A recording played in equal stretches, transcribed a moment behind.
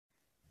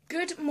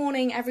Good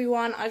morning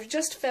everyone, I've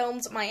just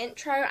filmed my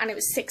intro and it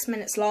was 6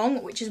 minutes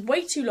long, which is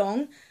way too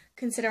long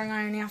considering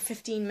I only have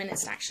 15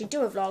 minutes to actually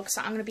do a vlog, so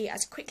I'm going to be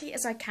as quickly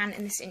as I can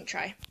in this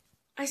intro.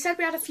 I said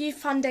we had a few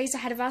fun days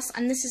ahead of us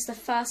and this is the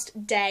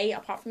first day,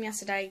 apart from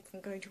yesterday,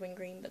 from going to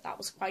Wingreen, but that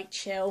was quite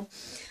chill.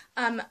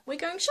 We're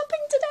going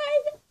shopping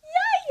today!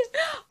 Yay!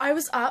 I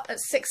was up at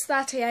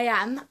 6:30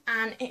 AM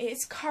and it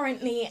is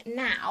currently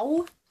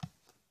now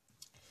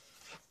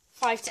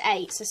 5 to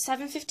 8, so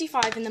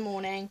 7:55 in the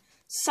morning.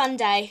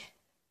 Sunday,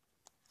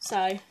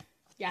 so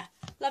yeah,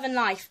 loving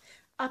life.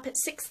 Up at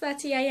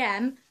 6:30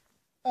 AM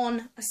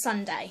on a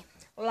Sunday,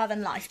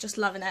 loving life, just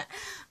loving it.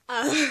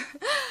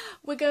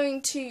 We're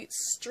going to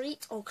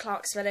Street or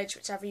Clark's Village,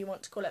 whichever you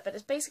want to call it, but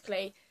it's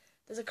basically,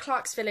 there's a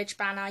Clark's Village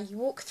banner, you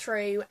walk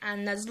through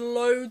and there's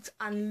loads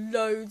and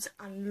loads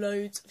and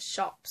loads of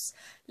shops.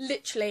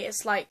 Literally,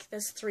 it's like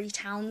there's 3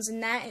 towns in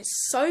there.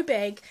 It's so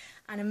big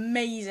and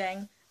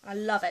amazing, and I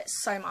love it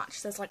so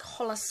much. There's like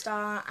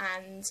Hollister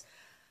and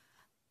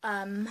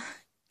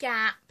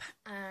Gap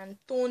and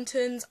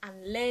Thornton's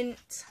and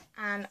Lindt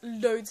and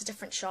loads of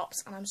different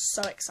shops, and I'm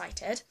so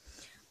excited.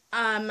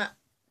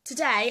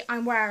 Today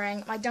I'm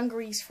wearing my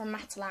dungarees from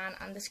Matalan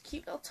and this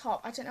cute little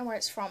top. I don't know where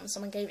it's from,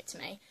 someone gave it to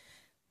me,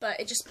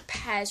 but it just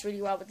pairs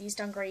really well with these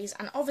dungarees.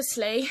 And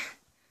obviously,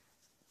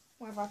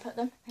 wherever I put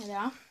them, here they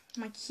are,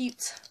 my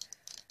cute,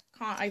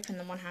 can't open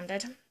them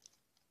one-handed,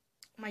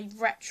 my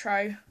retro,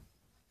 I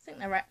think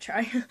they're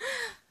retro,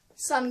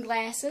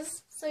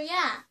 sunglasses. So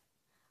yeah,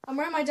 I'm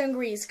wearing my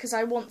dungarees because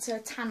I want to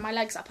tan my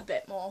legs up a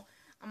bit more,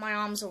 and my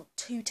arms are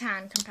too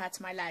tan compared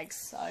to my legs,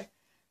 so I'll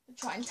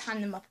try and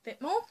tan them up a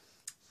bit more.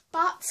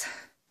 But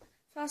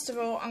first of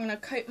all, I'm going to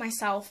coat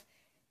myself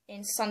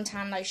in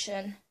suntan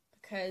lotion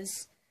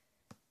because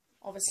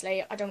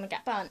obviously I don't want to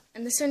get burnt.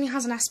 And this only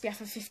has an SPF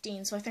of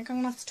 15, so I think I'm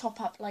going to have to top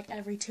up like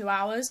every 2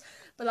 hours,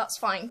 but that's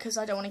fine because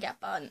I don't want to get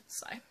burnt.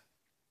 So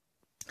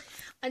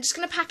I'm just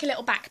going to pack a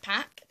little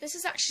backpack. This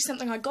is actually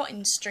something I got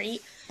in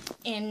Street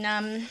in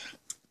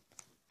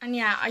and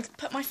yeah, I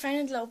put my phone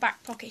in the little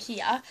back pocket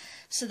here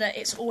so that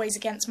it's always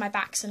against my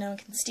back so no one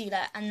can steal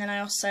it. And then I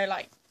also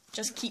like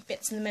just keep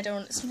bits in the middle,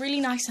 and it's really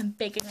nice and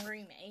big and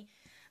roomy.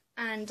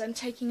 And I'm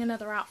taking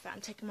another outfit. I'm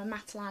taking my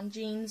Matalan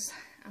jeans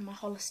and my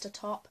Hollister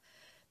top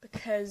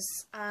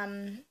because, yeah,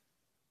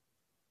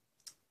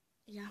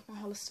 my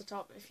Hollister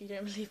top, if you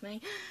don't believe me.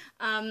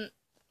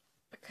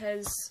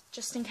 Because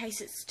just in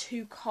case it's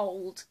too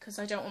cold, because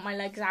I don't want my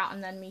legs out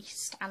and then me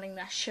standing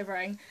there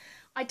shivering.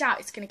 I doubt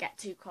it's going to get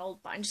too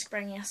cold, but I'm just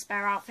bringing a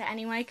spare outfit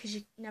anyway, because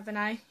you never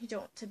know. You don't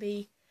want to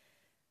be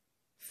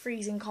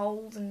freezing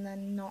cold and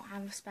then not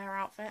have a spare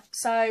outfit.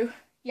 So,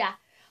 yeah,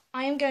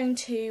 I am going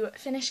to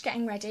finish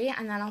getting ready,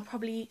 and then I'll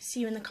probably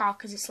see you in the car,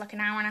 because it's like an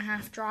hour and a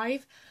half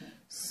drive.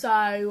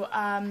 So,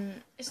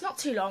 it's not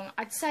too long.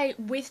 I'd say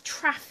with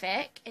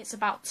traffic, it's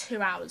about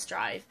 2 hours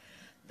drive.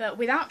 But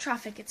without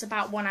traffic, it's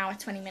about 1 hour,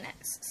 20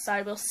 minutes.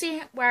 So, we'll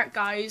see where it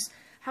goes.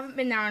 Haven't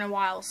been there in a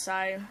while,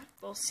 so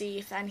we'll see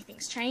if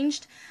anything's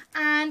changed,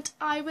 and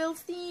I will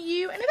see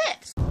you in a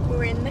bit.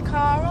 We're in the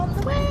car on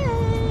the way.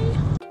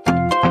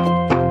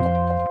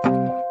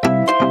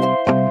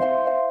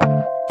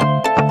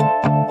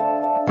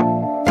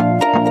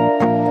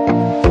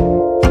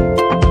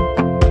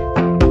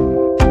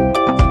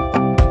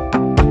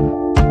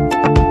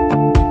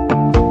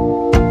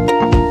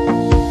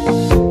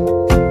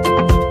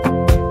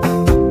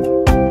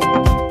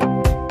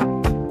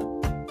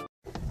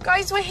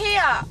 Guys, we're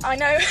here. I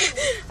know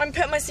I'm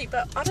putting my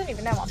seatbelt. I don't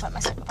even know what I'm putting my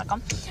seatbelt back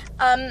on.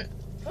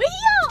 We're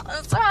here.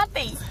 I'm so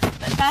happy.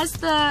 But there's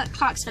the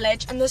Clark's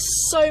Village, and there's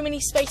so many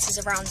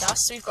spaces around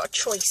us, so we've got a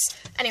choice.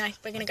 Anyway,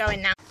 we're gonna go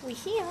in now. We're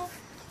here.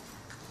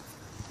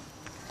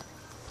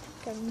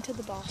 Going to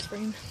the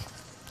bathroom.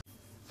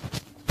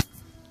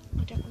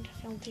 I don't want to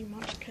film too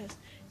much because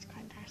it's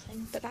quite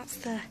embarrassing. But that's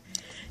the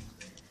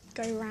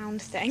go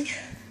round thing,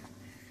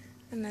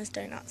 and there's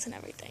donuts and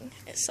everything.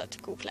 It's such a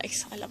cool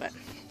place. I love it.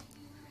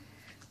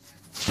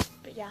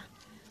 But yeah,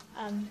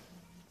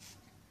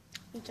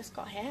 we just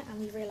got here and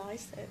we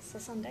realised that it's a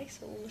Sunday,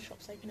 so all the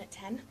shops open at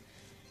 10.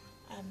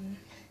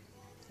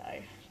 So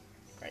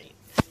great.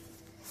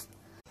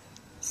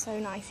 So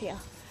nice here.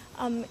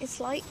 It's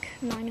like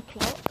 9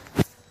 o'clock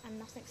and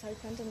nothing's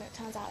opened, and it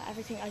turns out that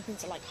everything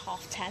opens at like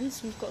 10:30,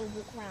 so we've got to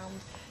walk around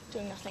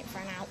doing nothing for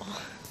an hour.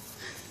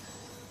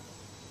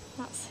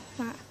 That's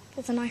that.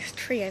 There's a nice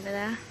tree over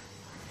there.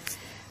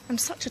 I'm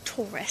such a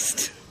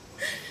tourist.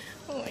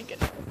 Oh my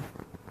goodness.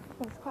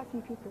 There's quite a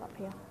few people up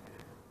here.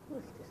 Oh,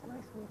 it's just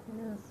nice walking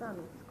in the sun.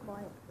 It's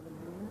quiet for the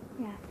moment.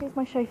 Yeah, here's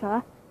my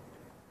chauffeur.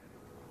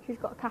 She's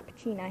got a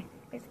cappuccino.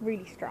 It's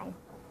really strong.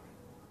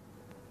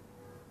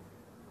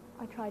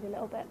 I tried a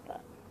little bit,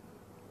 but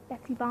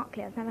Betty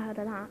Barclay, I've never heard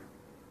of that.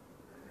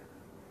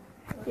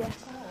 Yeah.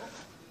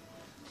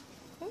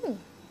 Ooh.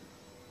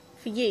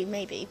 For you,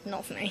 maybe,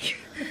 not for me.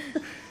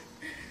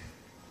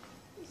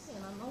 You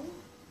saying I'm old?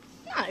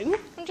 No,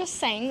 I'm just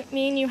saying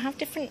me and you have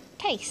different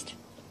taste.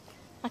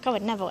 Like, I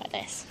would never wear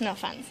this, no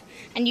offence.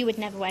 And you would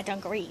never wear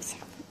dungarees.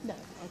 No,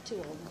 I'm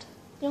too old.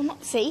 You're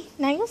not, see?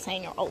 Now you're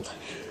saying you're old.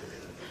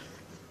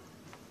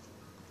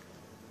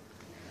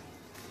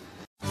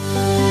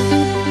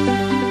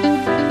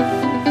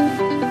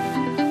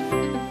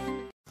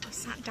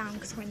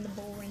 because we're in the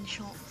boring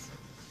shops.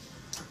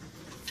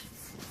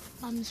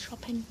 Mum's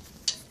shopping.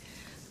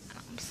 And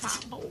I'm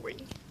sat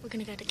boring. We're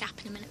going to go to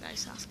Gap in a minute though,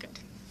 so that's good.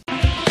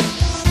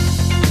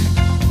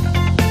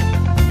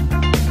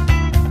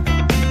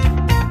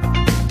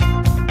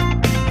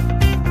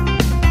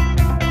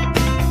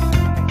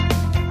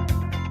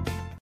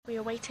 We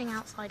are waiting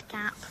outside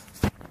Gap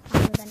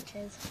on the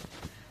benches.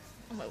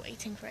 And we're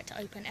waiting for it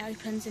to open. It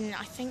opens in,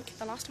 I think,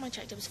 the last time I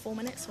checked it was 4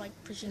 minutes, so I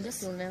presume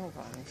Just your nail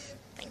varnish.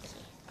 Thank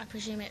you. I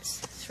presume it's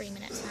 3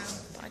 minutes now,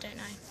 but I don't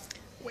know.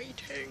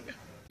 Waiting.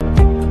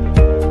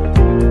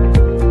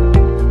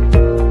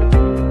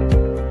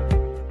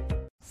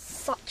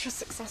 Such a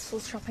successful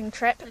shopping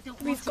trip.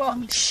 We've got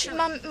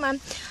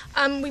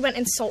we went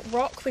in Salt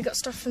Rock. We got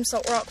stuff from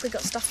Salt Rock. We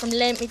got stuff from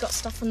Lindt. We got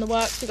stuff from The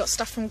Works. We got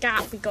stuff from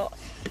Gap. We got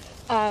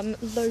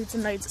loads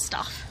and loads of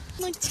stuff.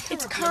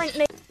 It's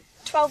currently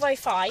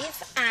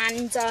 12:05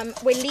 and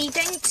we're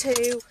leaving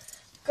to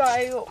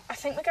go, I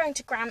think we're going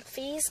to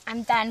Grampies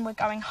and then we're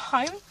going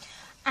home,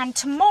 and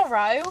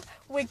tomorrow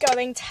we're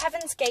going to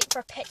Heaven's Gate for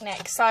a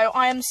picnic. So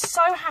I am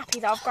so happy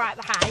that I've got out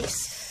of the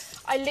house.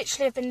 I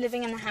literally have been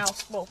living in the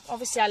house, well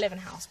obviously I live in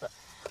a house, but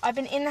I've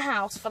been in the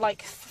house for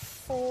like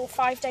 4 or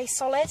 5 days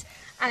solid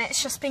and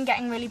it's just been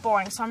getting really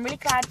boring, so I'm really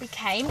glad we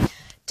came.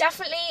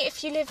 Definitely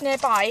if you live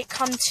nearby,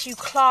 come to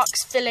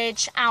Clark's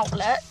Village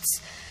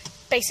Outlets,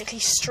 basically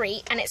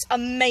street, and it's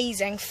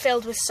amazing,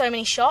 filled with so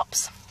many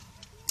shops.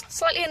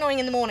 Slightly annoying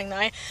in the morning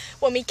though,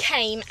 when we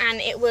came and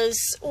it was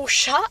all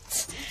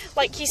shut,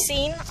 like you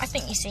seen, I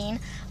think you seen.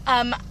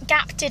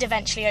 Gap did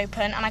eventually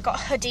open and I got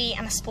a hoodie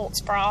and a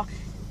sports bra,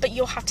 but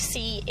you'll have to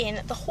see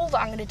in the haul that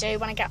I'm going to do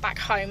when I get back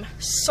home.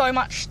 So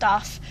much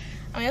stuff,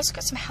 and we also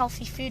got some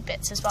healthy food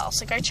bits as well,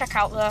 so go check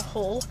out the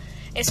haul.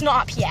 It's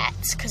not up yet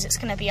because it's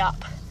going to be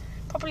up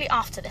probably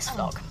after this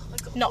vlog.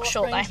 Not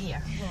sure though.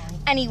 Right.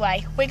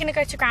 Anyway, we're going to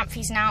go to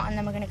Grampies now and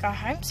then we're going to go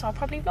home, so I'll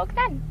probably vlog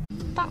then.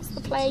 That's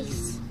the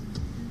place.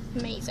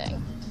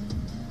 Amazing.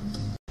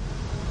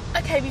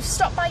 Okay, we've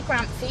stopped by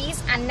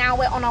Grampies and now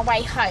we're on our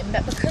way home,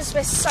 but because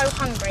we're so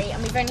hungry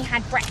and we've only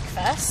had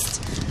breakfast,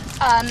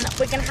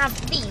 we're going to have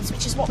these,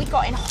 which is what we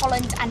got in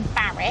Holland and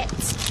Barrett,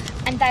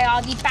 and they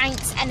are the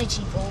Bounce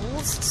Energy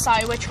Balls, so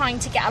we're trying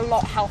to get a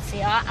lot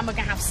healthier, and we're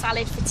going to have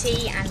salad for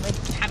tea and we're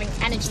having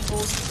energy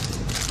balls.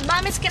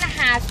 Mum is going to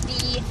have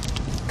the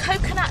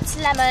Coconut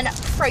Lemon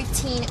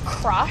Protein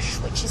Crush,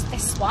 which is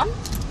this one.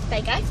 There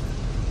you go.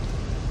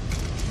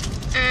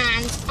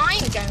 And I'm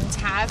going to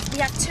have, we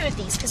have 2 of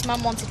these because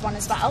Mum wanted one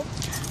as well,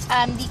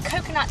 the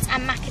Coconut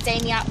and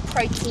Macadamia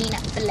Protein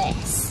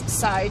Bliss.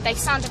 So they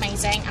sound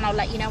amazing and I'll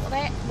let you know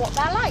what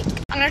they're like.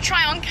 I'm going to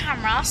try on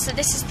camera. So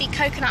this is the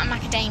Coconut and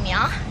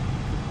Macadamia.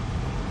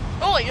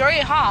 Oh, it's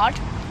really hard.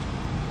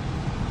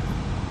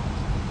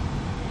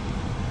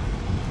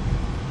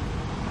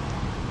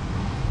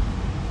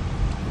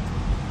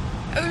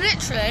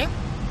 Literally,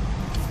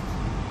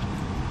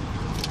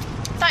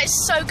 that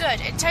is so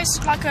good. It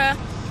tastes like a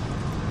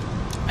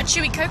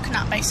chewy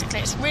coconut basically.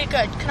 It's really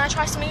good. Can I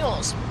try some of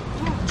yours? Do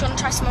you want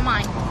to try some of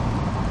mine?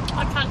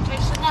 I can't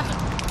taste the lemon.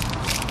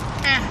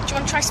 Do you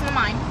want to try some of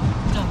mine?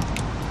 No.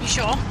 You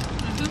sure?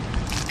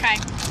 Okay.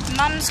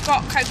 Mum's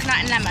got coconut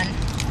and lemon.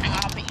 Hang on,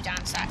 I'll put you down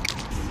a sec.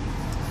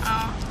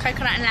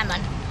 Coconut and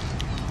lemon.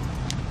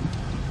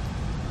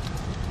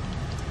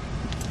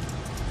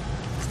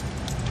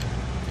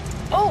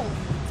 Oh.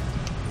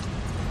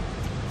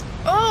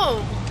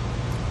 Oh.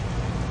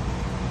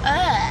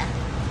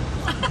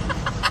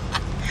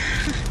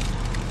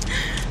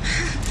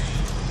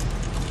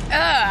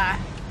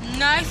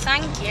 No,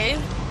 thank you.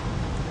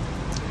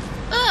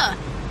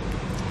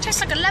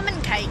 Tastes like a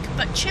lemon cake,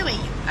 but chewy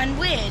and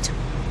weird.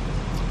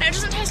 No, it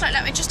doesn't taste like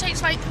lemon, it just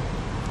tastes like...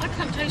 I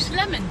can't taste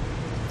lemon.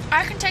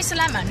 I can taste the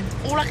lemon.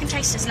 All I can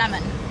taste is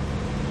lemon.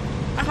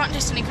 I can't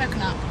taste any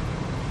coconut.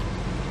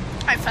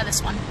 I prefer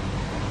this one.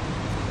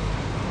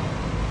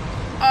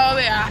 Oh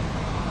yeah.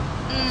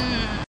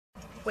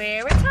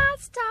 We're at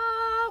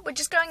Asda. We're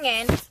just going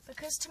in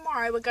because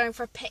tomorrow we're going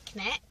for a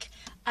picnic.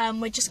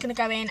 We're just going to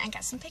go in and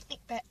get some picnic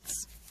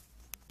bits.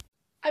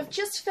 I've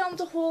just filmed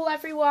a haul,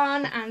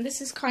 everyone, and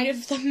this is kind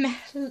of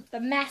the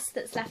mess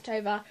that's left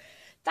over.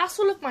 That's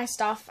all of my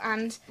stuff,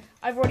 and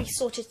I've already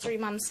sorted through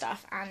Mum's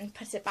stuff and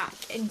put it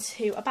back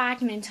into a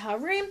bag and into her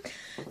room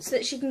so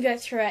that she can go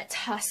through it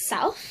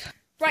herself.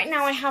 Right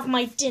now I have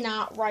my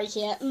dinner right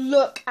here.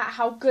 Look at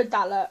how good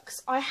that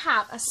looks. I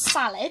have a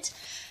salad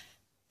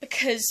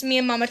because me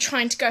and Mum are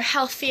trying to go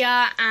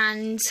healthier,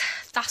 and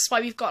that's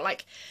why we've got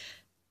like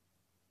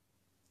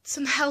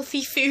some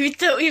healthy food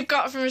that we've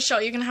got from a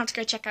shop. You're going to have to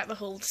go check out the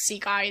haul to see,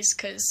 guys,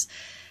 because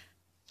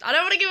I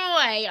don't want to give it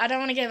away. I don't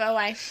want to give it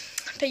away.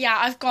 But yeah,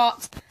 I've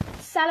got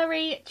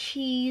celery,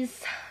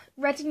 cheese,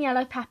 red and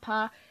yellow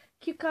pepper,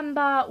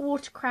 cucumber,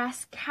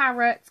 watercress,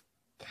 carrot,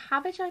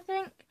 cabbage, I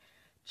think,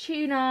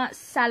 tuna,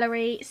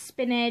 celery,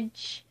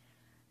 spinach.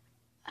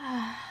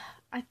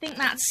 I think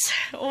that's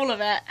all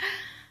of it.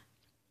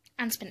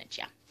 And spinach,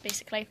 yeah,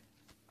 basically.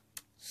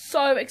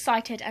 So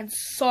excited and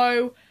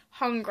so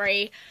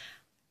hungry.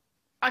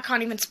 I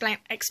can't even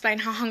explain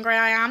how hungry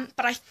I am.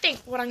 But I think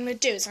what I'm going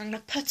to do is I'm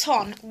going to put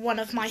on one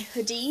of my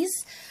hoodies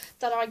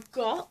that I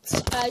got.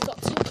 I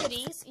got 2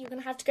 hoodies. You're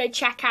going to have to go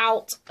check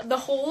out the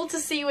haul to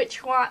see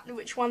which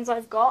ones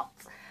I've got.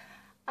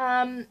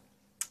 I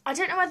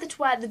don't know whether to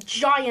wear the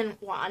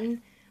giant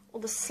one or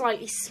the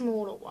slightly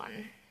smaller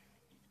one.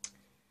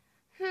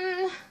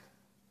 I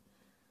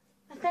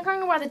think I'm going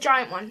to wear the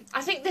giant one.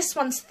 I think this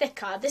one's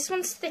thicker. This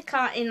one's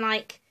thicker in,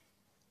 like,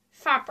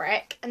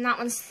 fabric, and that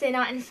one's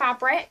thinner in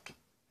fabric.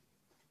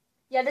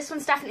 Yeah, this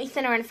one's definitely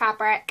thinner in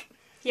fabric.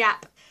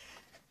 Yep.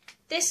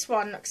 This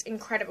one looks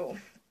incredible.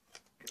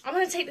 I'm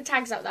going to take the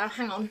tags out, though.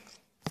 Hang on.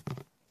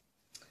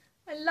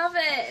 I love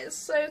it. It's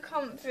so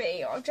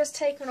comfy. I've just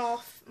taken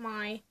off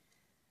my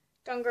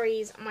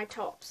dungarees and my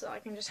top so I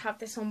can just have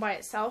this on by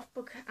itself.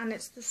 And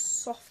it's the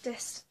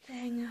softest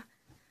thing.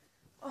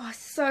 Oh, it's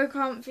so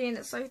comfy and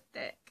it's so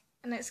thick.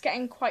 And it's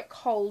getting quite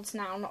cold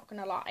now, not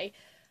going to lie.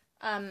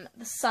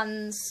 The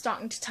sun's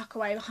starting to tuck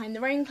away behind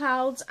the rain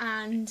clouds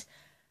and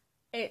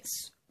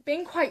it's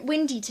been quite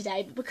windy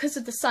today. But because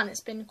of the sun,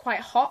 it's been quite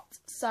hot.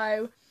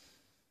 So,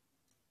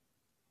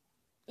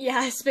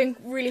 yeah, it's been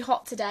really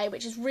hot today,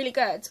 which is really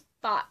good.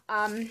 But,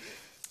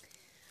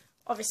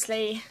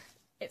 obviously,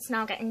 it's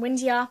now getting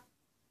windier.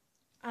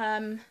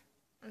 And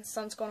the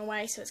sun's gone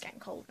away, so it's getting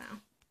cold now.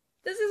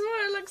 This is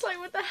what it looks like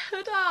with the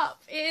hood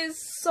up. It is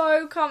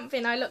so comfy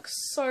and I look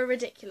so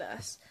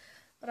ridiculous.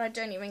 But I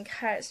don't even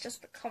care. It's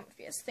just the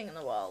comfiest thing in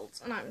the world.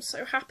 And I'm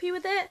so happy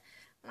with it.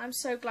 And I'm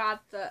so glad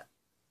that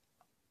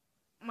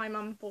my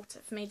mum bought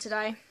it for me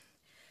today.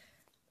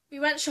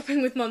 We went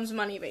shopping with mum's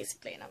money,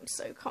 basically. And I'm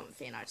so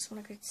comfy and I just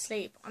want to go to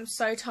sleep. I'm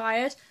so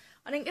tired.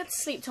 I didn't get to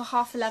sleep till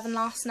 11:30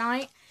 last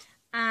night.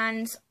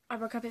 And I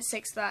woke up at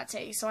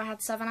 6:30. So I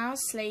had 7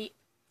 hours sleep.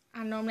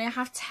 And normally I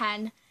have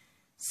 10.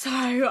 So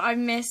I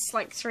missed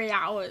like 3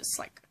 hours,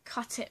 like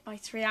cut it by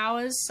 3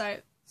 hours, so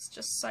it's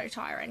just so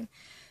tiring.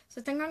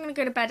 So I think I'm going to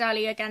go to bed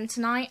early again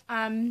tonight.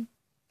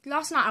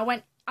 Last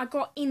night I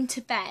got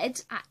into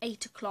bed at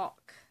 8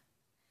 o'clock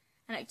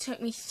and it took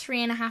me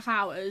 3.5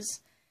 hours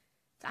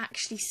to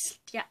actually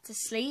get to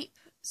sleep.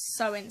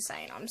 So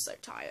insane, I'm so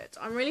tired.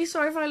 I'm really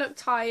sorry if I look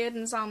tired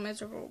and sound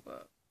miserable,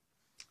 but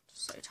I'm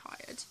just so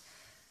tired.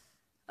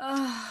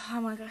 I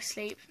want to go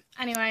sleep.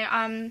 Anyway,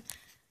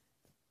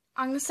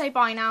 I'm going to say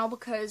bye now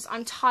because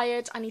I'm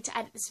tired. I need to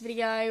edit this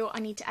video. I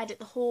need to edit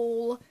the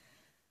haul.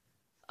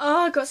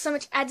 Oh, I've got so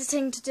much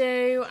editing to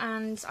do.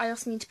 And I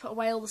also need to put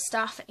away all the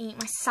stuff and eat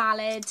my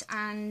salad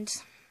and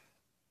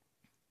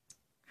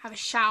have a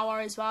shower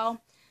as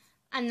well.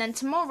 And then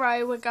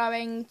tomorrow we're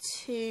going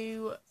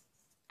to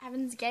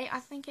Heaven's Gate,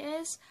 I think it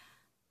is.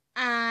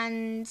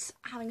 And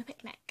having a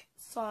picnic.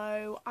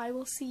 So I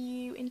will see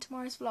you in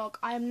tomorrow's vlog.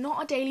 I am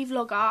not a daily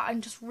vlogger.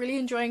 I'm just really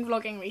enjoying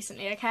vlogging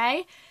recently,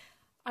 okay?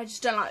 I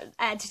just don't like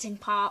the editing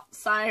part,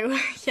 so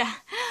yeah,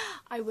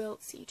 I will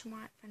see you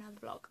tomorrow for another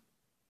vlog.